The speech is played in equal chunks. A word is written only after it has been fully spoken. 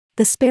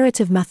The Spirit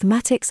of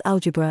Mathematics,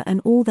 Algebra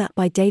and All That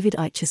by David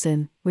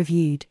Aitchison,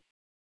 reviewed.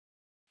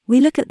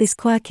 We look at this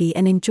quirky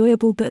and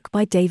enjoyable book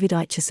by David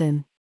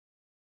Aitchison.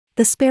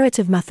 The Spirit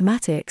of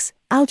Mathematics,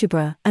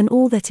 Algebra and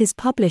All That is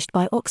published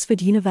by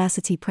Oxford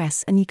University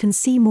Press, and you can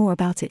see more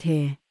about it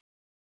here.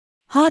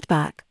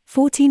 Hardback,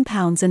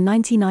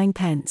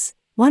 £14.99,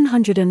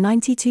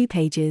 192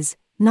 pages,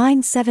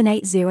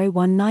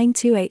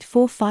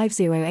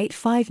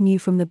 978019284505, new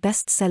from the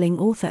best-selling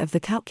author of The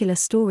Calculus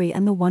Story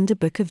and The Wonder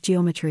Book of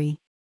Geometry.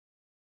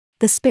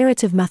 The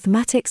Spirit of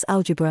Mathematics,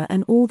 Algebra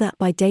and All That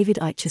by David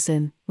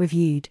Aitchison,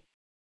 reviewed.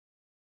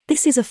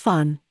 This is a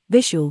fun,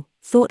 visual,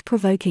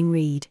 thought-provoking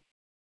read.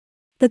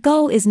 The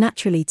goal is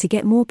naturally to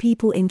get more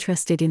people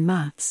interested in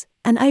maths,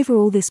 and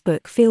overall this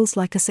book feels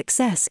like a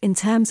success in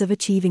terms of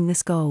achieving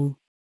this goal.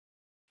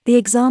 The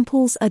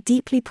examples are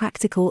deeply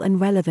practical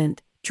and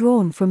relevant,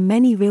 drawn from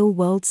many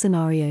real-world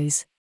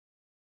scenarios.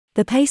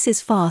 The pace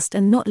is fast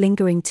and not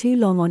lingering too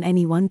long on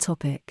any one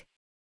topic.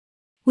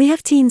 We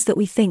have teens that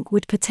we think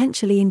would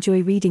potentially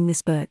enjoy reading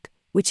this book,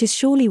 which is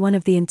surely one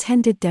of the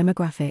intended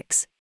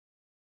demographics.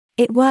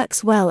 It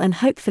works well, and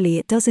hopefully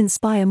it does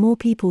inspire more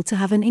people to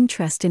have an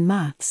interest in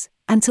maths,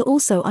 and to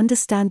also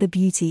understand the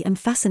beauty and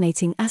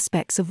fascinating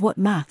aspects of what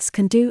maths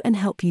can do and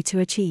help you to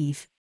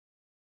achieve.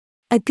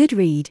 A good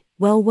read,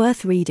 well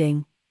worth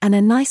reading, and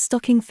a nice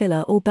stocking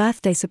filler or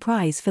birthday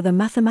surprise for the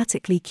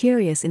mathematically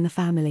curious in the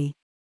family.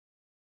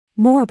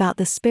 More about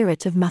the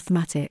Spirit of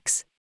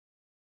Mathematics.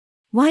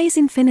 Why is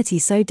infinity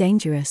so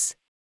dangerous?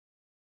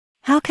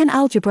 How can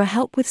algebra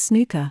help with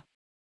snooker?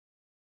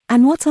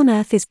 And what on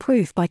earth is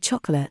proof by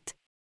chocolate?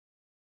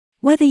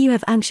 Whether you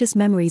have anxious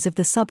memories of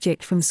the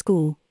subject from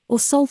school, or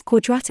solve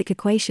quadratic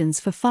equations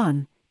for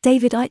fun,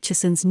 David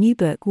Aitchison's new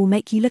book will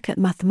make you look at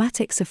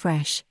mathematics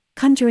afresh,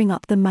 conjuring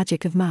up the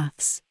magic of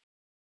maths.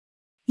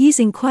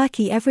 Using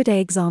quirky everyday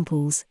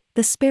examples,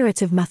 The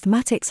Spirit of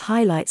Mathematics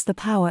highlights the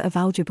power of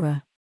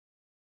algebra.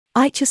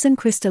 Aitchison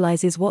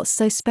crystallizes what's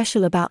so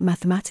special about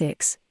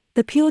mathematics: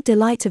 the pure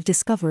delight of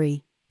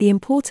discovery, the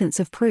importance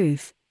of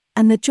proof,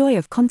 and the joy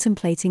of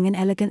contemplating an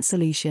elegant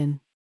solution.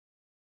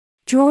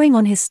 Drawing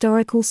on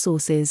historical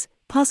sources,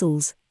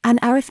 puzzles, and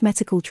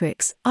arithmetical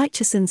tricks,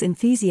 Aitchison's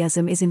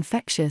enthusiasm is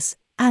infectious,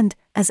 and,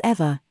 as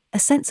ever, a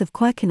sense of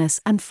quirkiness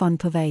and fun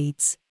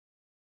pervades.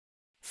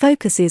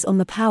 Focuses on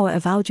the power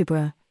of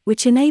algebra,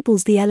 which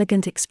enables the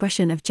elegant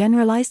expression of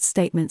generalized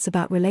statements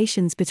about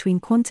relations between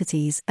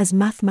quantities as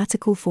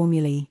mathematical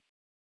formulae.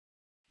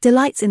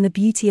 Delights in the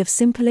beauty of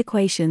simple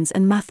equations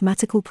and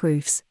mathematical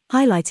proofs,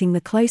 highlighting the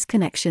close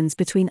connections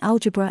between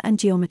algebra and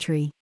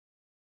geometry.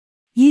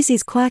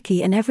 Uses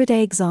quirky and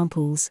everyday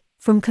examples,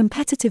 from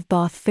competitive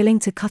bath filling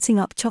to cutting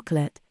up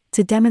chocolate,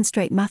 to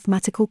demonstrate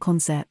mathematical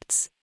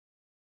concepts.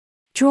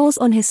 Draws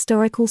on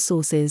historical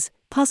sources,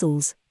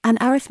 puzzles, and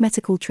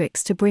arithmetical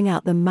tricks to bring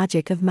out the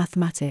magic of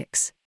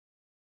mathematics.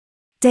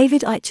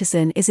 David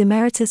Aitchison is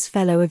Emeritus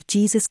Fellow of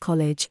Jesus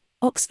College,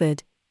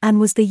 Oxford,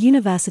 and was the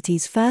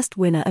university's first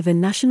winner of a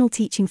National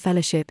Teaching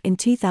Fellowship in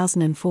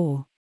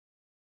 2004.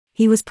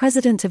 He was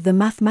president of the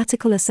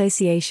Mathematical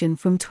Association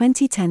from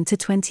 2010 to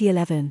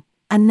 2011,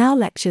 and now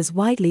lectures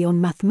widely on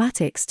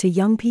mathematics to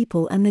young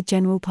people and the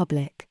general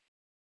public.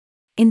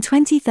 In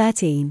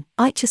 2013,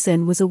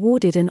 Aitchison was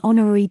awarded an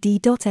honorary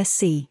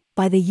D.Sc.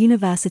 by the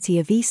University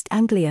of East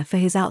Anglia for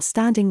his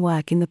outstanding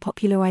work in the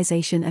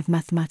popularization of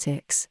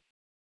mathematics.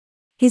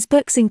 His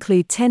books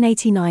include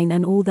 1089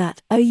 and All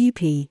That,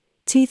 OUP,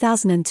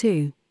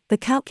 2002, The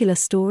Calculus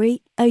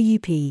Story,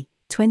 OUP,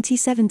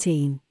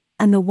 2017,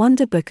 and The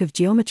Wonder Book of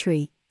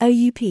Geometry,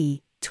 OUP,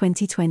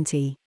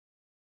 2020.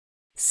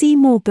 See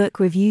more book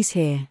reviews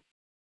here.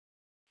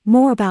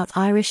 More about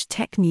Irish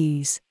Tech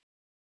News.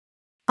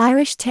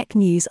 Irish Tech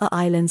News are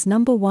Ireland's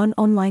 #1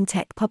 online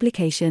tech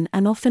publication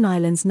and often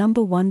Ireland's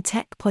 #1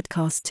 tech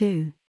podcast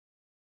too.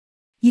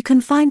 You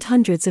can find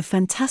hundreds of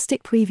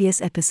fantastic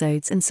previous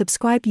episodes and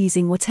subscribe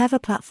using whatever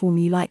platform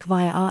you like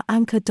via our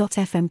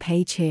Anchor.fm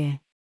page here.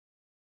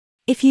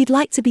 If you'd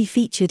like to be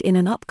featured in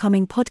an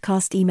upcoming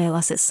podcast, email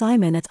us at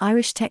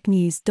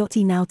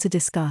simon@irishtechnews.ie now to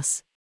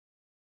discuss.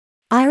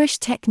 Irish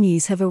Tech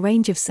News have a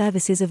range of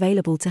services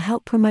available to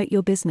help promote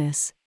your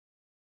business.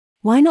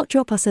 Why not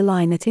drop us a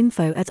line at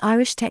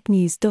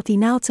info@irishtechnews.ie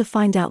now to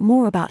find out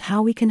more about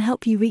how we can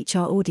help you reach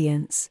our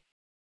audience.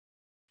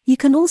 You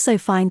can also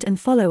find and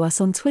follow us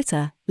on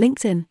Twitter,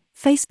 LinkedIn,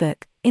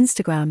 Facebook,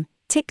 Instagram,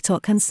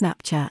 TikTok and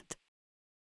Snapchat.